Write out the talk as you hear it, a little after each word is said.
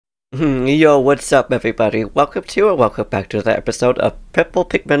Yo, what's up everybody? Welcome to or welcome back to the episode of Purple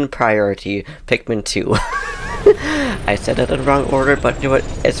Pikmin Priority, Pikmin 2. I said it in the wrong order, but you know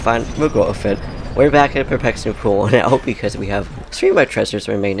what? It's fine, we'll go with it. We're back at Perplexing Pool now because we have 3 more treasures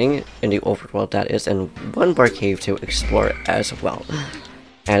remaining in the overworld, that is, and 1 more cave to explore as well.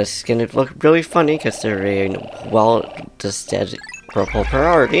 And it's gonna look really funny considering, well, this dead purple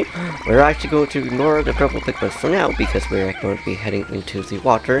priority. We're actually going to ignore the purple Pikmin for now because we're going to be heading into the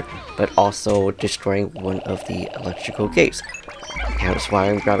water, but also destroying one of the electrical gates. And that's why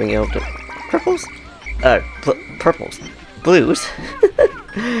I'm grabbing out the purples? Purples. Blues.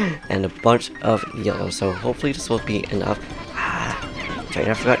 And a bunch of yellows, so hopefully this will be enough. Sorry,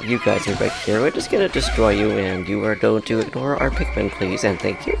 I forgot you guys are right here. We're just gonna destroy you, and you are going to ignore our Pikmin, please, and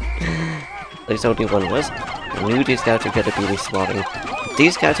thank you. At least only one was. I knew these guys were gonna be swatting.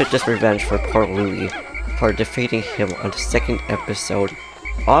 These guys are just revenge for poor Louie for defeating him on the 2nd episode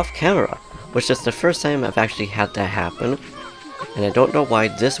off camera, which is the first time I've actually had that happen. And I don't know why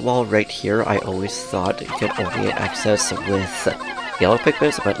this wall right here I always thought could only access with yellow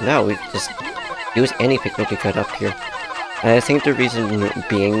Pikmins, but now we just use any Pikmin to get up here. And I think the reason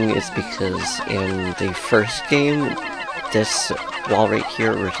being is because in the first game, this wall right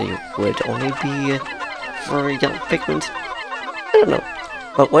here really would only be for yellow Pikmins. I don't know.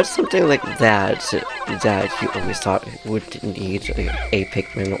 But what's something like that you always thought would need a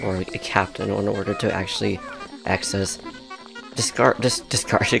Pikmin or a captain in order to actually access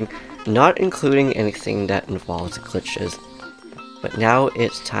discarding, not including anything that involves glitches. But now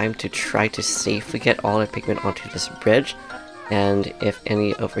it's time to try to safely get all the Pikmin onto this bridge, and if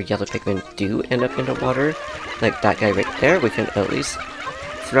any of our yellow Pikmin do end up in the water, like that guy right there, we can at least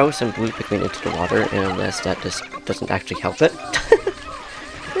throw some blue Pikmin into the water, unless that just doesn't actually help it.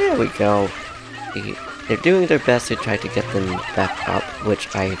 There we go. They're doing their best to try to get them back up,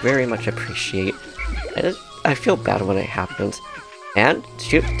 which I very much appreciate. I feel bad when it happens. And,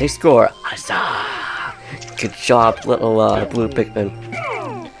 shoot, they score! Huzzah! Good job, little blue Pikmin.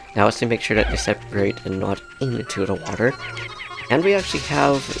 Now let's make sure that they separate and not into the water. And we actually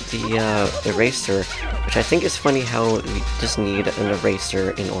have the eraser, which I think is funny how we just need an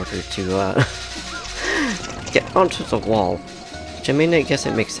eraser in order to get onto the wall. Which I mean, I guess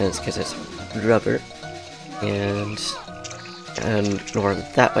it makes sense because it's rubber. And ignore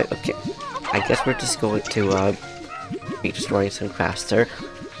that way. Okay, I guess we're just going to be destroying some faster.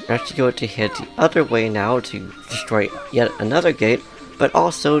 We're actually going to head the other way now to destroy yet another gate, but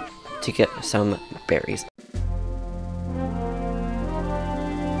also to get some berries.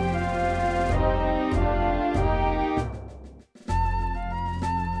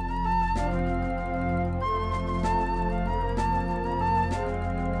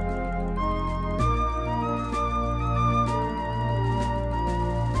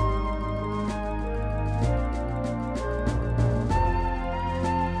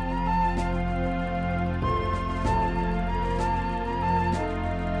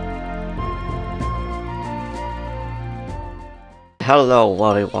 Hello,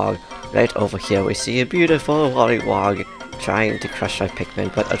 Wollywog. Right over here we see a beautiful Wollywog trying to crush our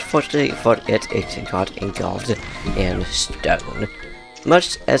Pikmin, but unfortunately for it, it got engulfed in stone.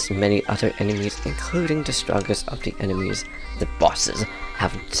 Much as many other enemies, including the strongest of the enemies, the bosses,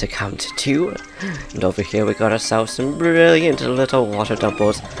 have succumbed to. And over here we got ourselves some brilliant little water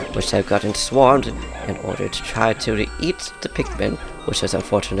dumples, which have gotten swarmed in order to try to eat the Pikmin, which is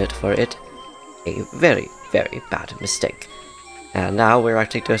unfortunate for it. A very, very bad mistake. And now we're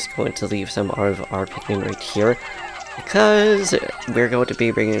actually just going to leave some of our Pikmin right here, because we're going to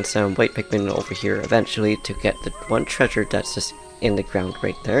be bringing some white Pikmin over here eventually to get the one treasure that's just in the ground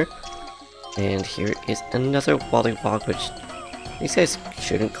right there. And here is another Wollywog, which these guys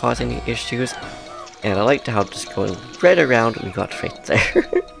shouldn't cause any issues. And I liked how just going right around we got right there.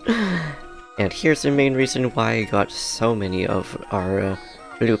 And here's the main reason why I got so many of our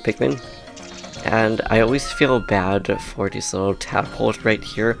blue Pikmin. And I always feel bad for these little tadpoles right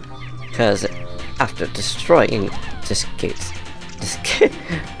here, because after destroying the gate,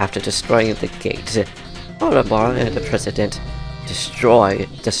 Voldemort and the President destroy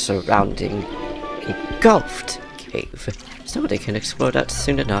the surrounding engulfed cave, so they can explore that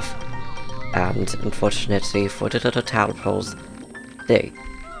soon enough. And unfortunately for the little tadpoles, they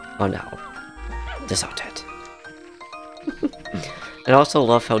are now deserted. I also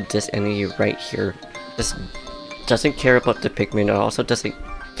love how this enemy right here just doesn't care about the Pikmin, and also doesn't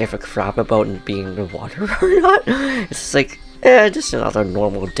give a crap about being in the water or not. It's just like, just another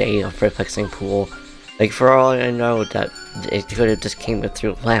normal day of Perplexing Pool. Like, for all I know, that it could have just came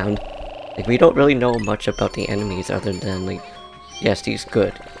through land. Like, we don't really know much about the enemies other than, like, yes, he's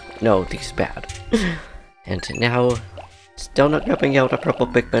good. no, these bad. And now, still not grabbing out our purple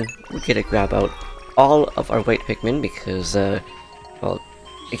Pikmin, we get to grab out all of our white Pikmin because, well,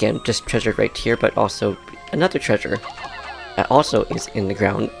 again, just treasure right here, but also another treasure that also is in the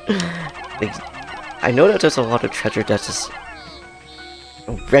ground. Like, I know that there's a lot of treasure that's just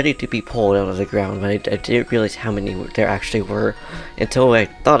ready to be pulled out of the ground, but I didn't realize how many there actually were until I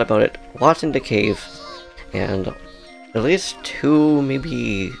thought about it, watching the cave, and at least two,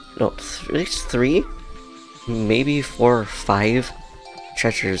 maybe, no, at least three, maybe 4 or 5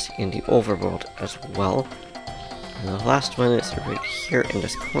 treasures in the overworld as well. And the last one is right here in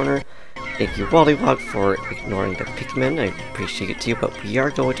this corner. Thank you, Wollywog, for ignoring the Pikmin. I appreciate it too, but we are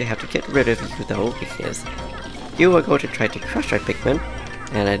going to have to get rid of you though, because you are going to try to crush our Pikmin,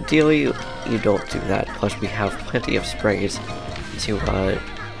 and ideally you don't do that. Plus we have plenty of sprays to,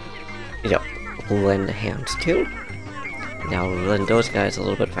 you know, lend hands to. Now lend those guys a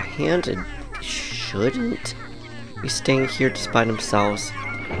little bit of a hand, and shouldn't be staying here despite themselves.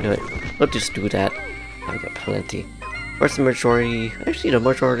 You know what, we'll just do that. I've got plenty. Of course the majority, actually the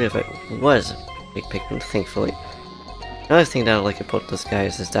majority of it was big Pikmin, thankfully. Another thing that I like about those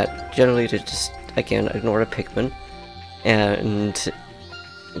guys is that generally they just, again, ignore the Pikmin. And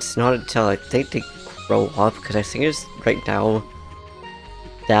it's not until I think they grow up, because I think it's right now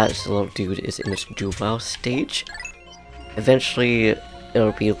that little dude is in its juvenile stage. Eventually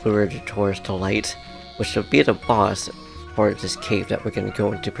it'll be lured towards the light, which will be the boss for this cave that we're going to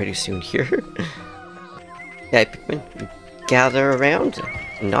go into pretty soon here. Yeah, Pikmin, gather around,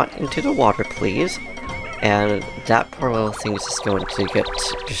 not into the water please. And that poor little thing is just going to get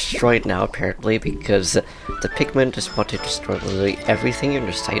destroyed now apparently, because the Pikmin just want to destroy literally everything in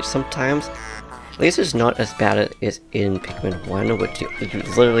their sight sometimes. At least it's not as bad as it is in Pikmin 1, which you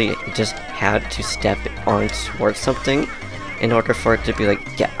literally just had to step on towards something in order for it to be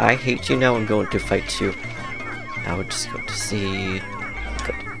like, yeah, I hate you now, I'm going to fight you. Now we're just going to see...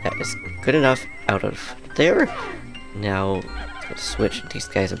 Good. That is good enough out of there. Now, let's switch these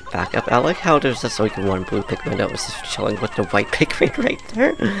guys back up. I like how there's just like one blue Pikmin that was just chilling with the white Pikmin right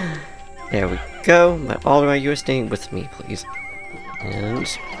there. There we go. All of you are staying with me, please. And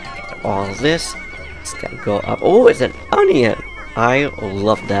all this. It's gotta go up. Oh, it's an onion! I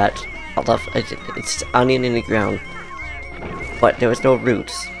love that. I love it. It's onion in the ground. But there was no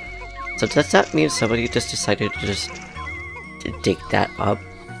roots. So does that mean somebody just decided to just dig that up?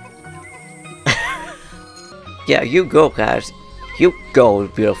 Yeah, you go, guys. You go,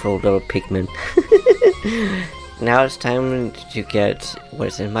 beautiful little Pikmin. Now it's time to get what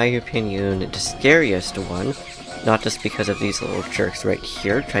is, in my opinion, the scariest one. Not just because of these little jerks right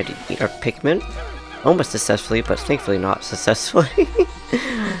here trying to eat our Pikmin. Almost successfully, but thankfully not successfully.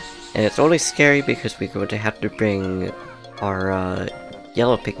 And it's only scary because we're going to have to bring our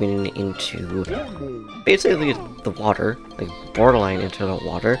yellow Pikmin into basically the water, like borderline into the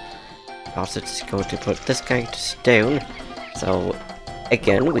water. Also just going to put this guy to down. So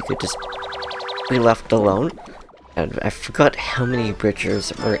again, we could just be left alone. And I forgot how many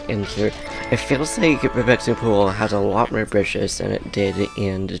bridges were in here. It feels like Perplexing Pool has a lot more bridges than it did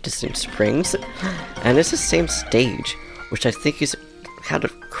in the Distant Springs. And it's the same stage, which I think is kind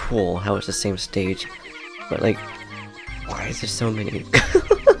of cool how it's the same stage. But like, why is there so many?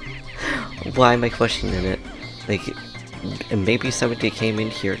 Why am I questioning it? Like, maybe somebody came in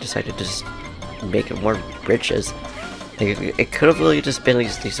here and decided to just make more bridges. Like, it could have really just been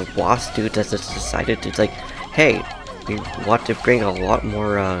like these wasp dudes that just decided to like, hey, we want to bring a lot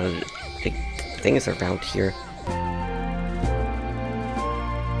more big things around here.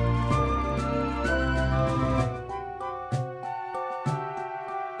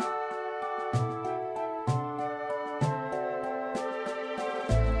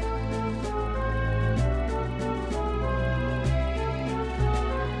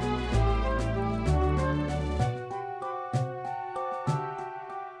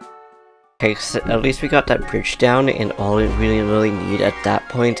 Okay, so at least we got that bridge down, and all we really need at that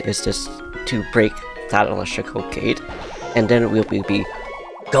point is just to break that electrical gate, and then we'll be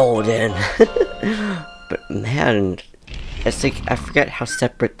golden. But man, it's like, I forget how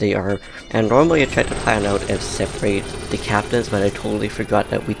separate they are, and normally I try to plan out and separate the captains, but I totally forgot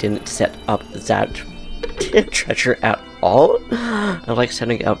that we didn't set up that treasure at all. I like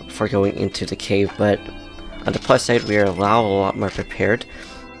setting up for going into the cave, but on the plus side, we are a lot more prepared.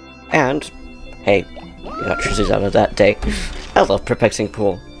 And, hey, we got treasures out of that day. I love Perplexing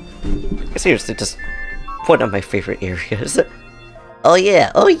Pool. Seriously, just one of my favorite areas. Oh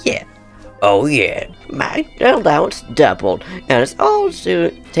yeah, oh yeah. Oh yeah, my allowance doubled, and it's all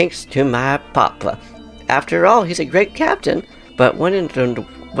thanks to my papa. After all, he's a great captain, but when in the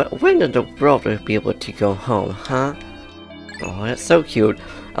when in the world will we be able to go home, huh? Oh, that's so cute.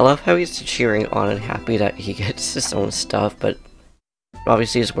 I love how he's cheering on and happy that he gets his own stuff, but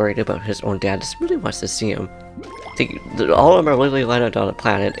obviously he's worried about his own dad. Just really wants to see him. All of them are literally landed on a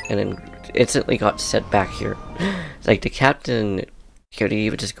planet and then instantly got sent back here. Like the captain, he didn't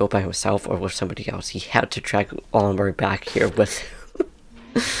even just go by himself or with somebody else. He had to track all of them back here with him.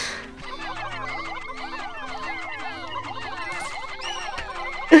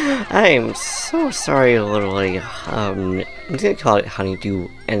 I am so sorry, literally. I'm gonna call it Honeydew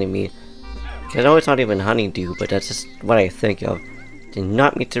Enemy. I know it's not even Honeydew, but that's just what I think of. Did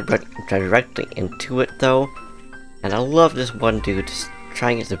not mean to run directly into it though. And I love this one dude just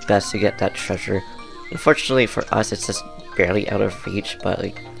trying his best to get that treasure. Unfortunately for us, it's just barely out of reach, but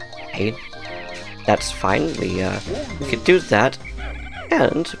like, hey, that's fine. We could do that.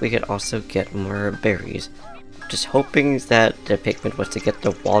 And we could also get more berries. Just hoping that the Pikmin was to get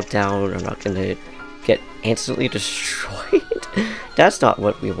the wall down. I'm not gonna get instantly destroyed. That's not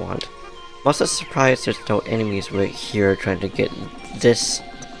what we want. I'm also surprised there's no enemies right here trying to get this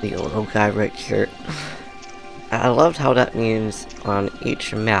little guy right here. I loved how that means on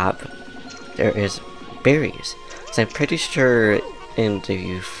each map there is berries. So I'm pretty sure in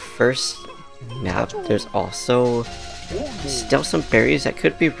the first map there's also still some berries. I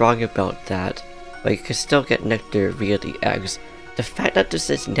could be wrong about that, but you can still get nectar via the eggs. The fact that this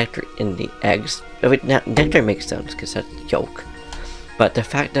is nectar in the eggs, nectar makes sense because that's yolk. But the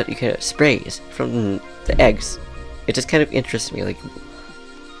fact that you can get sprays from the eggs, it just kind of interests me.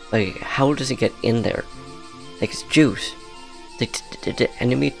 Like how does it get in there? Like it's juice. Like did the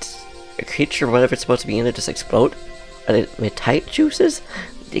enemy, a creature, whatever it's supposed to be in there, just explode? Are they tight juices?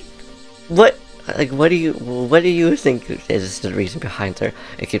 Like, what? Like what do you think is the reason behind there?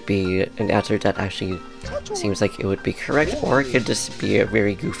 It could be an answer that actually seems like it would be correct, or it could just be a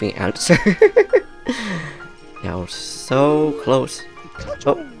very goofy answer. Now so close.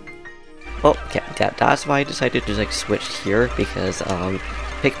 Oh, okay. That's why I decided to like switch here, because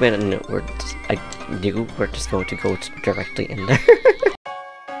Pikmin were I knew we're just going to go directly in there.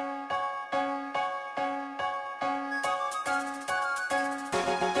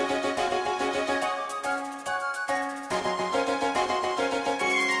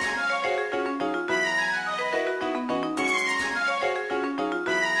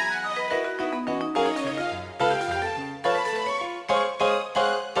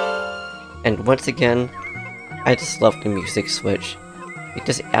 And once again, I just love the music switch. It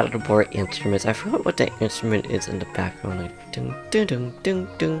just added more instruments. I forgot what that instrument is in the background, like ding ding ding ding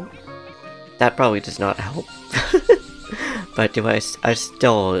ding. That probably does not help. But I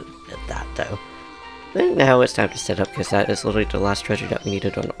still did that though. And now it's time to set up, because that is literally the last treasure that we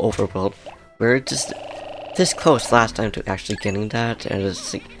needed on Overworld. We're just this close last time to actually getting that, and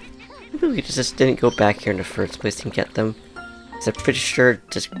it's like, maybe we just didn't go back here in the first place and get them. So I'm pretty sure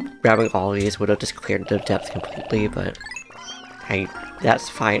just grabbing all of these would have just cleared the depth completely, but hey, that's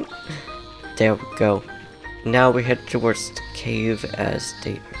fine. There we go. Now we head towards the cave as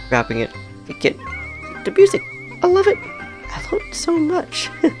they are grabbing it. Get the music. I love it. I love it so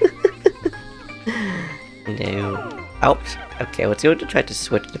much. No. Ouch. Okay, let's go to try to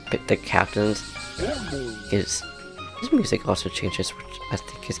switch the captains. Because this music also changes, which I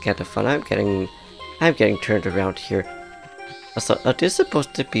think is kind of fun. I'm getting turned around here. Also, are these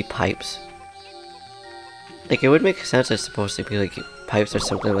supposed to be pipes? Like, it would make sense it's supposed to be like pipes or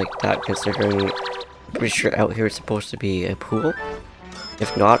something like that, considering I'm pretty sure out here it's supposed to be a pool.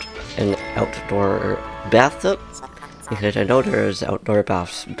 If not, an outdoor bathtub. Because I know there's outdoor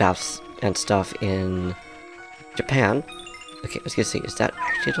baths and stuff in Japan. Okay, let's get see, is that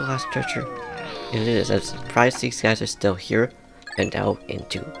actually the last treasure? It is. I'm surprised these guys are still here. And now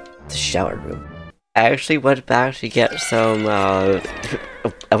into the shower room. I actually went back to get some,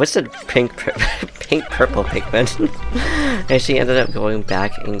 I was in pink purple Pikmin. And she ended up going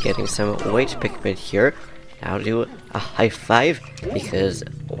back and getting some white Pikmin here. Now do a high five, because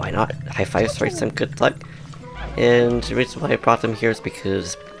why not? High fives for some good luck. And the reason why I brought them here is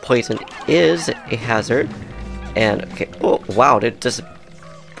because poison is a hazard. And, okay, oh wow, they just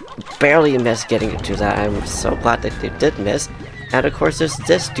barely missed getting into that. I'm so glad that they did miss. And of course there's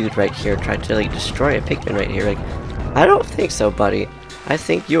this dude right here trying to like destroy a Pikmin right here. Like, I don't think so, buddy. I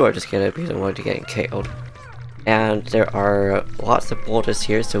think you are just gonna be the one to get KO'd. And there are lots of boulders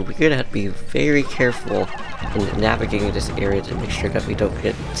here, so we're gonna have to be very careful in navigating this area to make sure that we don't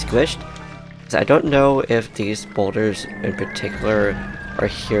get squished. So I don't know if these boulders in particular are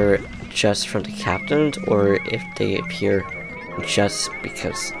here just from the captains, or if they appear just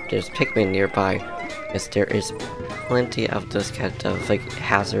because there's Pikmin nearby. because there is plenty of those kind of like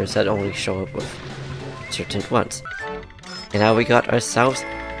hazards that only show up with certain ones. And now we got ourselves,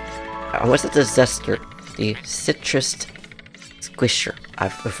 what's the zester? The citrus squisher. I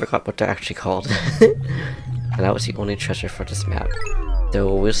forgot what they're actually called. And that was the only treasure for this map.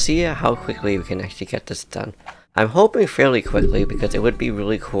 So we'll see how quickly we can actually get this done. I'm hoping fairly quickly because it would be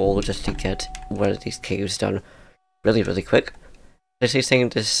really cool just to get one of these caves done really quick. Especially saying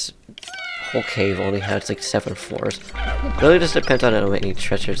this whole cave only has like 7 floors. Really just depends on how many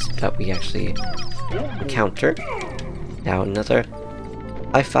treasures that we actually encounter. Now another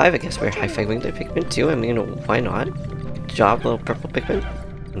high five. I guess we're high-fiving the Pikmin too. I mean, why not? Good job, little purple Pikmin.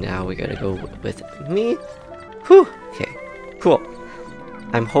 Now we gotta go with me. Whew. Okay, cool.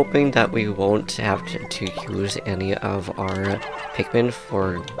 I'm hoping that we won't have to use any of our Pikmin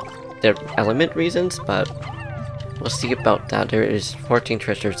for their element reasons, but we'll see about that. There is 14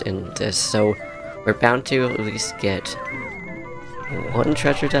 treasures in this, so we're bound to at least get one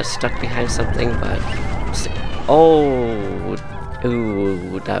treasure that's stuck behind something, but oh,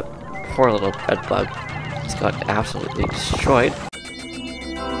 ooh, that poor little bread bug. It's got absolutely destroyed.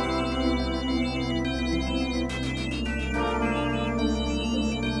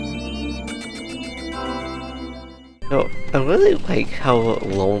 So, I really like how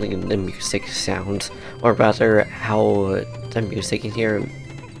lonely the music sounds, or rather how the music in here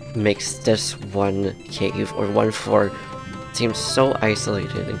makes this one cave or one floor seem so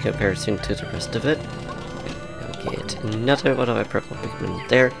isolated in comparison to the rest of it. I'll get another one of my purple Pikmin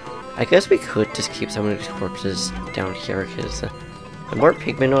there. I guess we could just keep some of these corpses down here because the more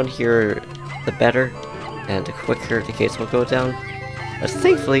Pikmin on here, the better, and the quicker the gates will go down. But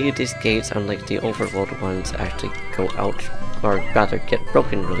thankfully, these gates, unlike the overworld ones, actually go out, or rather get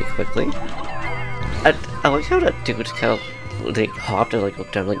broken really quickly. I like how that dude kind of like hopped and like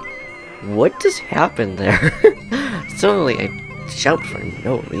looked down, like, what just happened there? Suddenly I shout for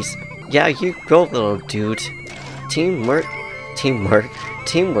no reason. Yeah, you go, little dude. Teamwork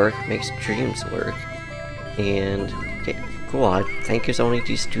makes dreams work. And okay, go on. Thank you. Only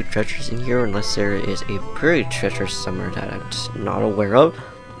these 2 treasures in here, unless there is a buried treasure somewhere that I'm just not aware of.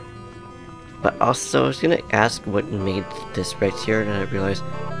 But also, I was gonna ask what made this right here, and I realized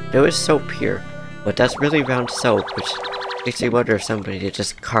there was soap here, but that's really round soap, which makes me wonder if somebody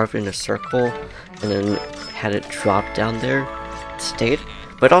just carved in a circle and then had it drop down there, stayed.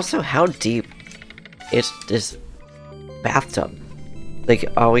 But also, how deep is this bathtub? Like,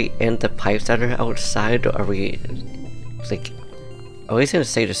 are we in the pipes that are outside, or are we like, I was gonna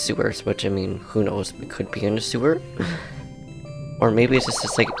say the sewers, which I mean, who knows, we could be in a sewer. Or maybe it's just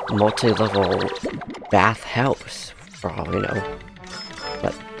this like multi-level bath house, for all we know.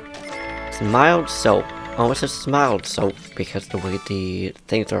 But it's mild soap. Almost a smiled soap because the way the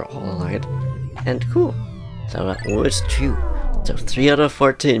things are all aligned. And cool. So that was 2. So 3 out of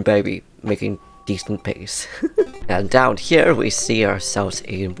 14, baby. Making decent pace. And down here we see ourselves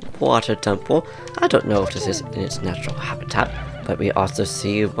a water temple. I don't know if this is in its natural habitat, but we also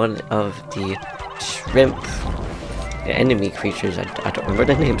see one of the shrimp enemy creatures. I don't remember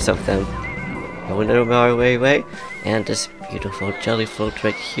the names of them. Going our way, and this beautiful jelly float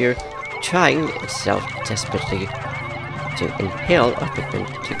right here, trying itself desperately to inhale a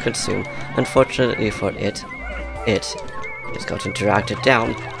Pikmin to consume. Unfortunately for it, it got interacted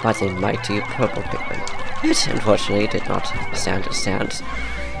down by the mighty purple Pikmin. It unfortunately did not stand a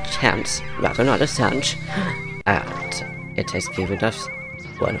chance, rather not a chance, and it has given us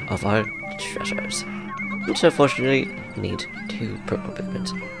one of our treasures. Which unfortunately need 2 purple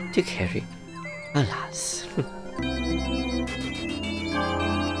Pikmins to carry, alas.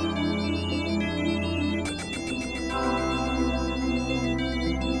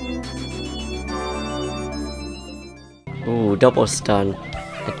 Ooh, double stun.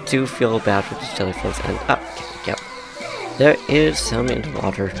 I do feel bad for these jellyfish, and yep. There is some in the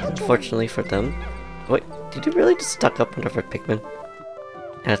water, unfortunately for them. Wait, did you really just stuck up under our Pikmin?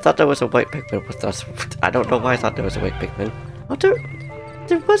 And I thought there was a white Pikmin with us. I don't know why I thought there was a white Pikmin. Oh,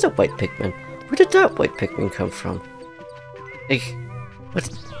 there was a white Pikmin. Where did that white Pikmin come from? Like,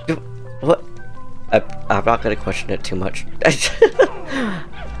 what? I'm not gonna question it too much.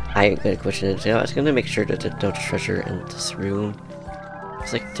 I ain't gonna question it. I was gonna make sure that there's no treasure in this room.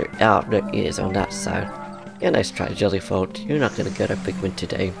 It's like there is on that side. Yeah, nice try, Jellyfold. You're not gonna get a Pikmin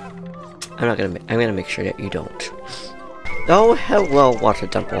today. I'm gonna make sure that you don't. Oh, hello, Water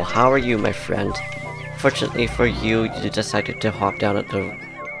Temple. How are you, my friend? Fortunately for you, you decided to hop down at the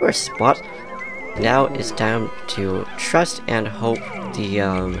worst spot. Now it's time to trust and hope the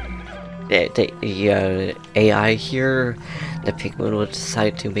the AI here, the Pikmin will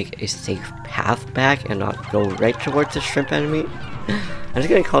decide to make a safe path back and not go right towards the shrimp enemy. I'm just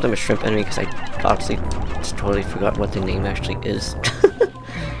gonna call them a shrimp enemy because I obviously just totally forgot what the name actually is.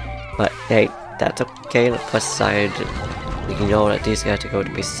 But hey, that's okay. On the plus side, we know that these guys are going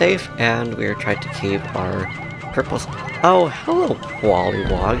to be safe, and we're trying to keep our purples. Oh, hello,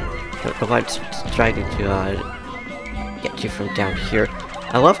 Wollywog. Don't know why I'm trying to get you from down here.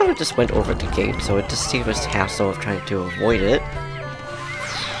 I love how it just went over the gate, so it just saved us hassle of trying to avoid it.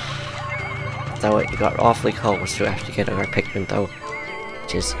 Though it got awfully close to actually getting our Pikmin though,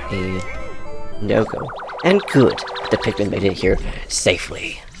 which is a no-go. And good, the Pikmin made it here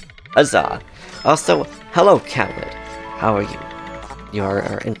safely. Huzzah! Also, hello Catlet. How are you? You are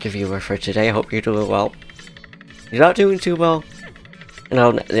our interviewer for today. I hope you're doing well. You're not doing too well?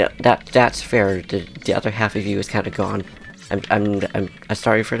 No, that's fair. The other half of you is kind of gone. I'm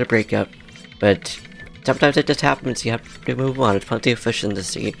sorry for the breakup, but sometimes it just happens. You have to move on. It's plenty of fish in the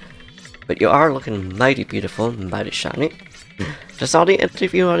sea. But you are looking mighty beautiful, mighty shiny. Just all the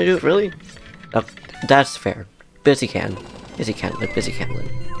interview you want to do, really? Oh, that's fair. Busy can live, busy can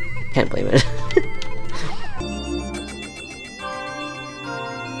live. Can't blame it.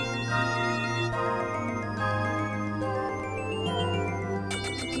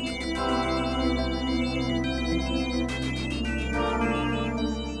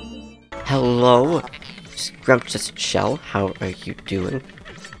 Hello, Scrumptious Shell, how are you doing?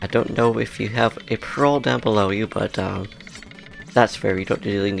 I don't know if you have a pearl down below you, but that's fair. You don't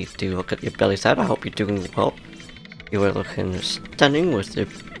really need to look at your belly side. I hope you're doing well. You are looking stunning with the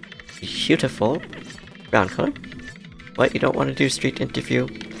beautiful brown color. What, you don't want to do a street interview?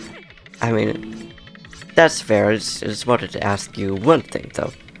 I mean, that's fair. I just wanted to ask you one thing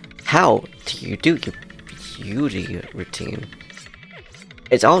though. How do you do your beauty routine?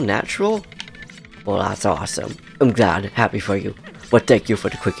 It's all natural? Well, that's awesome. I'm glad, happy for you. Well, thank you for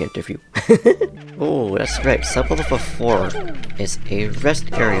the quick interview. Oh, that's right. Sub-level 4 is a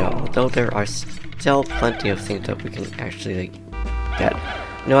rest area, although there are still plenty of things that we can actually get.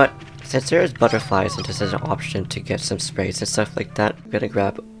 You know what? Since there is butterflies and this is an option to get some sprays and stuff like that, we're gonna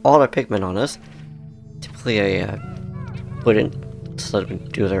grab all our Pikmin on us. Typically, I wouldn't just let them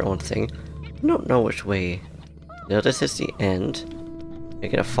do their own thing. I don't know which way. No, this is the end. They're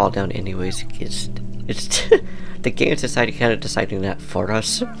gonna fall down anyways. It's the game's deciding that for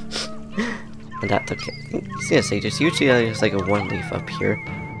us. And that's okay. I was gonna say, there's usually there's like a one leaf up here.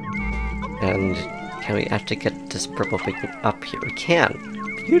 And can we actually get this purple Pikmin up here? We can!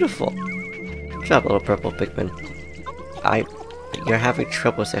 Beautiful! Good job, little purple Pikmin. You're having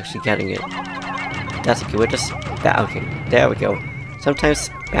troubles actually getting it. That's okay, we're just... okay, there we go. Sometimes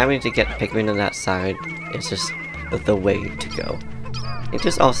spamming to get Pikmin on that side is just the way to go.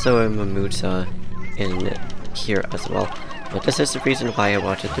 There's also a Mamuta in here as well. But this is the reason why I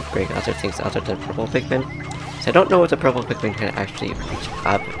wanted to bring other things other than purple Pikmin. So I don't know if the purple Pikmin can actually reach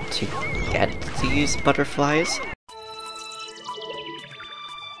up to get these butterflies.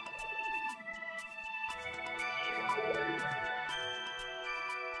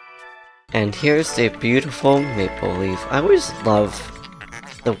 And here's the beautiful maple leaf. I always love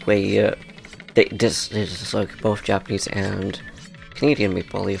the way this is like both Japanese and Canadian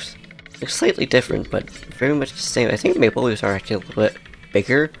maple leaves. Look slightly different, but very much the same. I think maple leaves are actually a little bit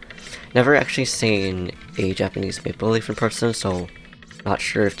bigger. Never actually seen a Japanese maple leaf in person, so not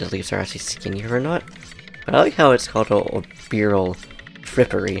sure if the leaves are actually skinnier or not. But I like how it's called a Beetle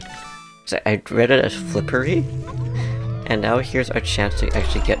Frippery. So I read it as Flippery. And now here's our chance to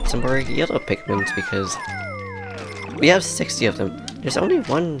actually get some more yellow Pikmins because we have 60 of them. There's only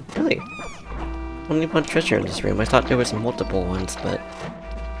one, really. Only one treasure in this room. I thought there was multiple ones, but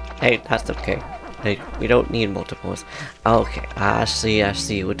hey, that's okay. We don't need multiples. Okay, I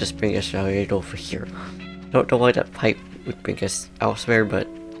see. We'll just bring us right over here. Don't know why that pipe would bring us elsewhere, but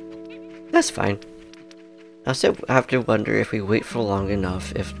that's fine. I still have to wonder if we wait for long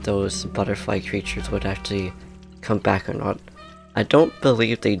enough if those butterfly creatures would actually come back or not. I don't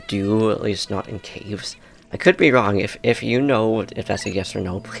believe they do, at least not in caves. I could be wrong. If you know if that's a yes or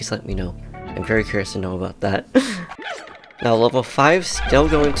no, please let me know. I'm very curious to know about that. Now level 5 still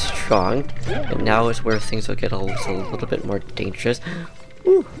going strong, and now is where things will get a little bit more dangerous.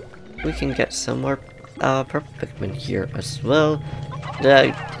 Ooh, we can get some more purple Pikmin here as well.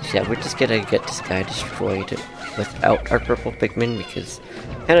 Yeah, we're just gonna get this guy destroyed without our purple Pikmin because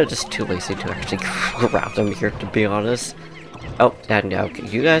kind of just too lazy to actually grab them here, to be honest. Oh, and now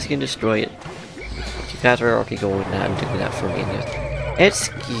you guys can destroy it. You guys are already going that and doing that for me.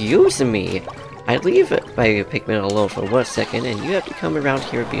 Excuse me. I'd leave my Pikmin alone for 1 second, and you have to come around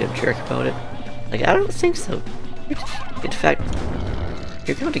here and be a jerk about it. Like, I don't think so. In fact,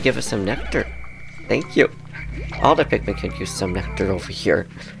 you're going to give us some nectar. Thank you. All the Pikmin can use some nectar over here.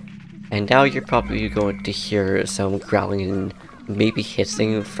 And now you're probably going to hear some growling and maybe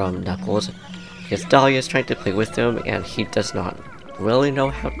hissing from Knuckles, because Dahlia is trying to play with him, and he does not really know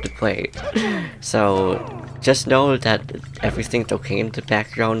how to play. So just know that everything's okay in the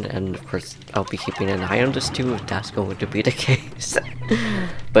background, and of course I'll be keeping an eye on this too if that's going to be the case.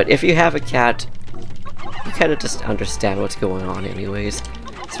 But if you have a cat, you kind of just understand what's going on anyways,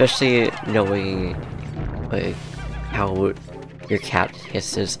 especially knowing like how your cat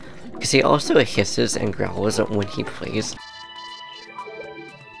hisses, because he also hisses and growls when he plays.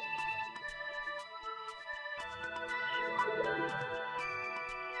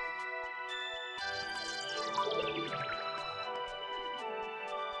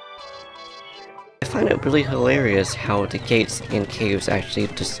 I find it really hilarious how the gates in caves actually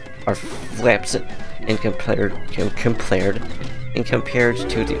just are flipped and compared to the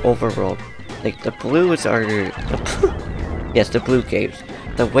overworld. Like the blues are yes, the blue gates.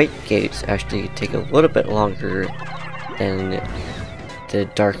 The white gates actually take a little bit longer than the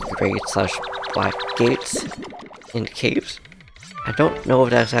dark gray / black gates in caves. I don't know if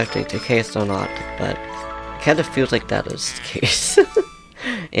that's actually the case or not, but it kind of feels like that is the case.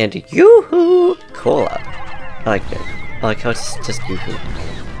 And yoo-hoo! Cola. I like it. I like how it's just yoo-hoo.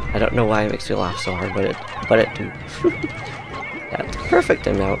 I don't know why it makes me laugh so hard, but it do. That's perfect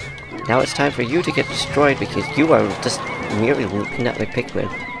amount. Now it's time for you to get destroyed because you are just merely looking at my Pikmin.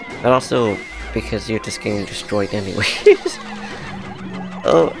 But also because you're just getting destroyed anyways.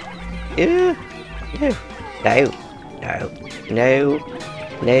 Oh, yeah. No.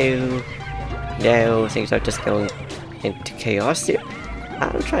 Things are just going into chaos here.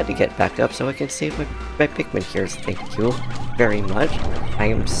 I'm trying to get back up so I can save my Pikmin here. Thank you very much. I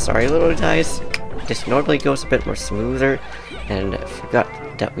am sorry, little guys. This normally goes a bit more smoother, and I forgot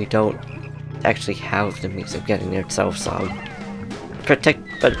that we don't actually have the means of getting itself some.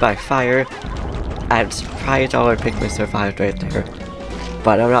 Protected by fire. I'm surprised all our Pikmin survived right there,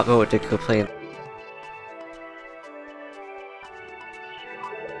 but I'm not going to complain.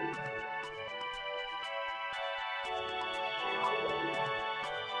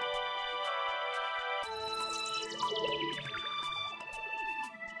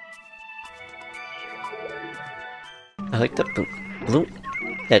 I like the bloop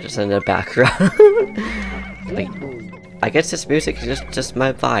that is in the background. Like, I guess this music is just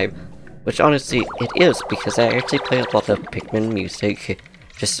my vibe, which honestly it is, because I actually play a lot of Pikmin music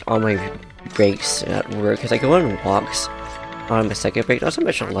just on my breaks at work, because I go on walks on my second break, not so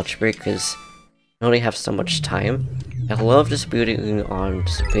much a lunch break because I only have so much time. I love disputing on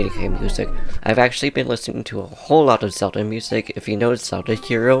just video game music. I've actually been listening to a whole lot of Zelda music. If you know Zelda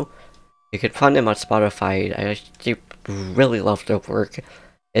Hero, you can find them on Spotify. I actually really love their work.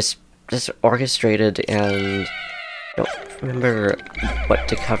 It's just orchestrated, and I don't remember what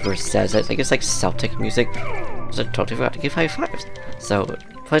the cover says. I think it's like Celtic music. So I totally forgot to give high fives. So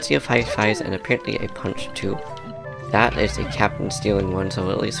plenty of high fives and apparently a punch too. That is a captain stealing one,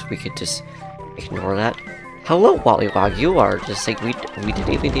 so at least we could just ignore that. Hello, Wollywog, you are just like we didn't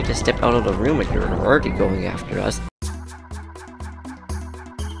even need to step out of the room and you're already going after us.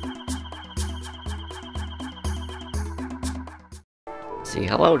 See,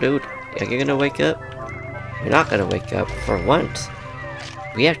 hello dude. Are you gonna wake up? You're not gonna wake up for once.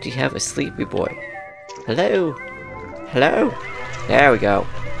 We actually have a sleepy boy. Hello? Hello? There we go.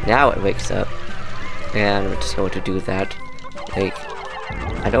 Now it wakes up. And we're just going to do that. Like,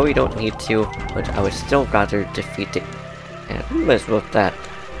 I know we don't need to, but I would still rather defeat it. And we might as well with that.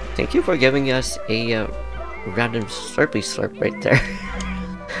 Thank you for giving us a random Slurpy Slurp right there.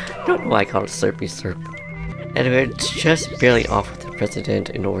 I don't know why I call it Slurpy Slurp. Anyway, it's just barely off with the president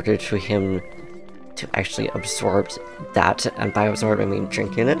in order for him to actually absorb that, and by absorb I mean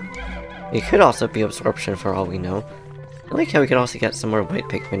drinking it. It could also be absorption for all we know. I like how we can also get some more white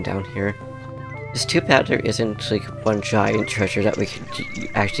Pikmin down here. It's too bad there isn't like one giant treasure that we could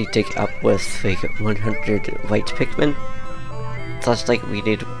actually dig up with like 100 white Pikmin. Plus like we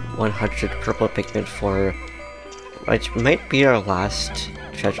need 100 purple Pikmin for, which might be our last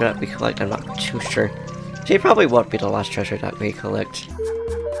treasure that we collect, I'm not too sure. She probably won't be the last treasure that we collect.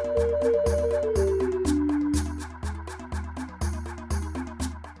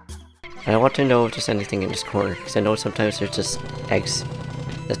 And I want to know if there's anything in this corner, because I know sometimes there's just eggs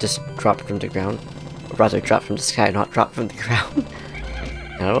that just drop from the ground. Or rather drop from the sky, not drop from the ground.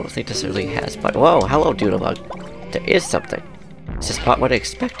 And I don't think this really has, but whoa, hello Doodlebug. There is something. It's just not what I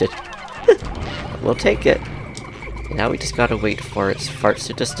expected. we'll take it. Now we just gotta wait for its farts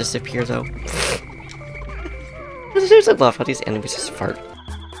to just disappear, though. I love how these enemies just fart.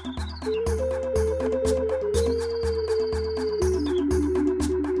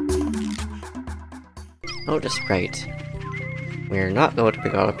 Oh, just right. We're not going to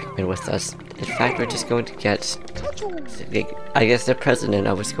bring all the Pikmin with us. In fact, we're just going to get... I guess the president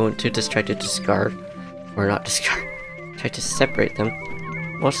I was going to just try to discard. Or not discard. Try to separate them.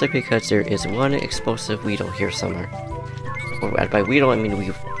 Mostly because there is one explosive Weedle here somewhere. Or by Weedle, I mean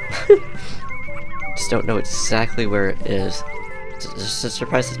we just don't know exactly where it is. It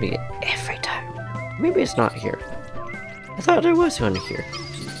surprises me every time. Maybe it's not here. I thought there was one here.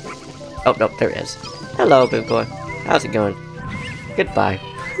 Oh, no, there is. Hello, big boy. How's it going? Goodbye.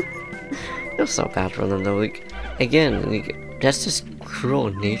 Feels so bad for them though. Like, again, like, that's just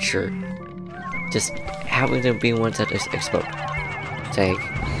cruel nature. Just having them be ones that explode. It's like,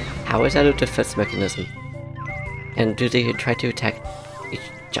 how is that a defense mechanism? And do they try to attack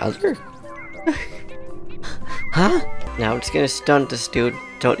each other? Huh? Now I'm just gonna stun this dude.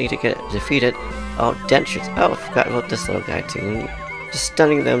 Don't need to get defeated. Oh, dentures. Oh, I forgot about this little guy too. Just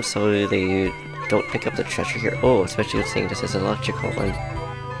stunning them so they don't pick up the treasure here. Oh, especially seeing this is electrical one.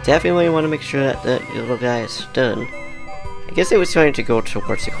 Definitely want to make sure that the little guy is stunned. I guess they was trying to go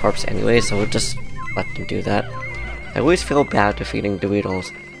towards the corpse anyway, so we'll just let them do that. I always feel bad defeating the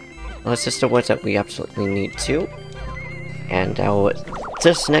Weedles. Well, it's just the ones that we absolutely need to. And now,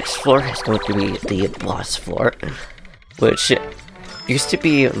 this next floor is going to be the boss floor, which used to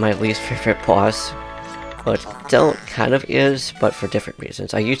be my least favorite boss, but still kind of is, but for different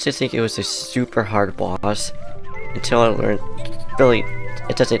reasons. I used to think it was a super hard boss, until I learned, really,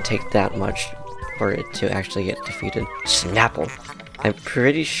 it doesn't take that much for it to actually get defeated. Snapple! I'm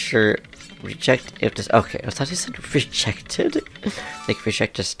pretty sure reject if this. Okay, I thought he said rejected. Like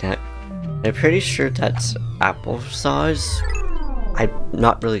reject a snap. I'm pretty sure that's applesauce. I'm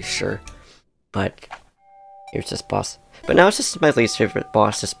not really sure, but here's this boss. But now it's just my least favorite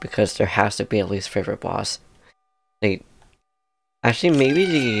boss, just because there has to be a least favorite boss. Like, actually, maybe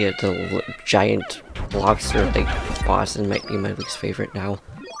the giant lobster like boss might be my least favorite now.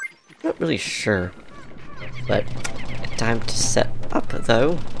 Not really sure, but time to set up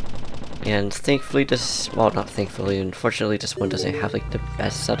though. And thankfully this, well not thankfully, unfortunately this one doesn't have like the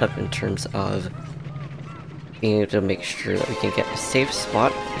best setup in terms of being able to make sure that we can get a safe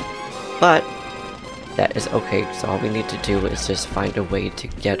spot, but that is okay. So all we need to do is just find a way to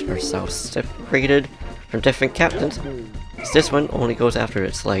get ourselves separated from different captains. This one only goes after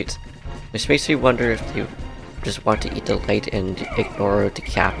its light, which makes me wonder if you just want to eat the light and ignore the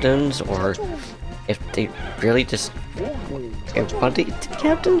captains, or if they really just want to eat the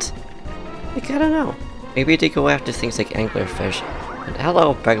captains? Like, I don't know. Maybe they go after things like anglerfish. And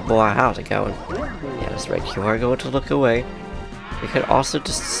hello, big boy, how's it going? Yeah, that's right, you are going to look away. We could also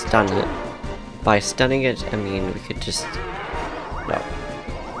just stun it. By stunning it, I mean we could just... No.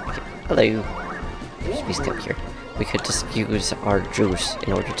 Okay. Hello. Just be still here. We could just use our juice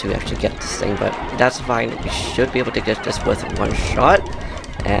in order to actually get this thing, but that's fine. We should be able to get this with one shot.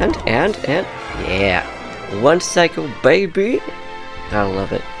 And, yeah. One cycle, baby! Gotta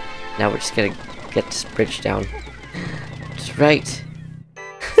love it. Now we're just gonna get this bridge down. That's right.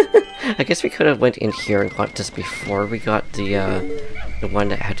 I guess we could have went in here and got this before we got the one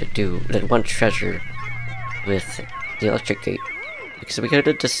that had to do, that one treasure with the electric gate. Because we could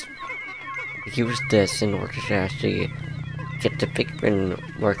have just used this in order to actually get the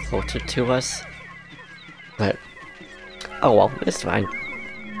Pikmin more closer to us. But, oh well, it's fine.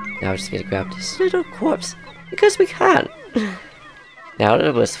 Now we're just gonna grab this little corpse, because we can! Now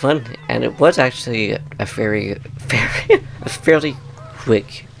it was fun, and it was actually a fairly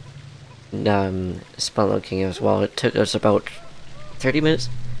quick spelunking as well. It took us about 30 minutes.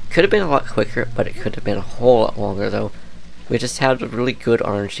 Could have been a lot quicker, but it could have been a whole lot longer though. We just had a really good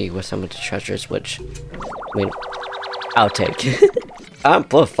RNG with some of the treasures, which, I mean, I'll take.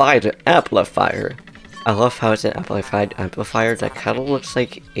 Amplified amplifier. I love how it's an amplified amplifier that kind of looks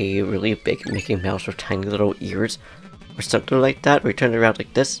like a really big Mickey Mouse with tiny little ears. Or something like that. We turn it around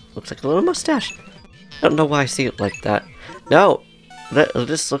like this. Looks like a little mustache. I don't know why I see it like that. No!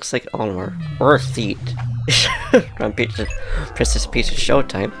 This looks like armor. Or feet. From Princess Peach's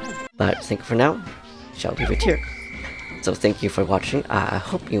Showtime. But I think for now, shall leave it here. So thank you for watching. I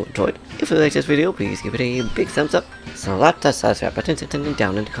hope you enjoyed. If you liked this video, please give it a big thumbs up. Slap that subscribe button, and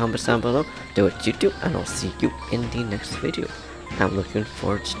down in the comments down below. Do what you do, and I'll see you in the next video. I'm looking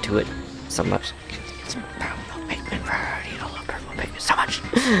forward to it so much. It's so much.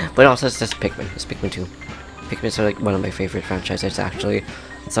 But also it's just Pikmin. It's Pikmin 2. Pikmin's are like one of my favorite franchises actually.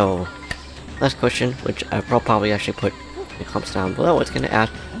 So last question, which I will probably actually put in the comments down below. It's gonna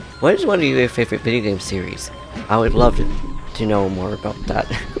ask, what is one of your favorite video game series? I would love to know more about that.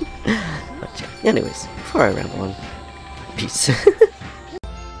 But yeah, anyways, before I ramble on, peace.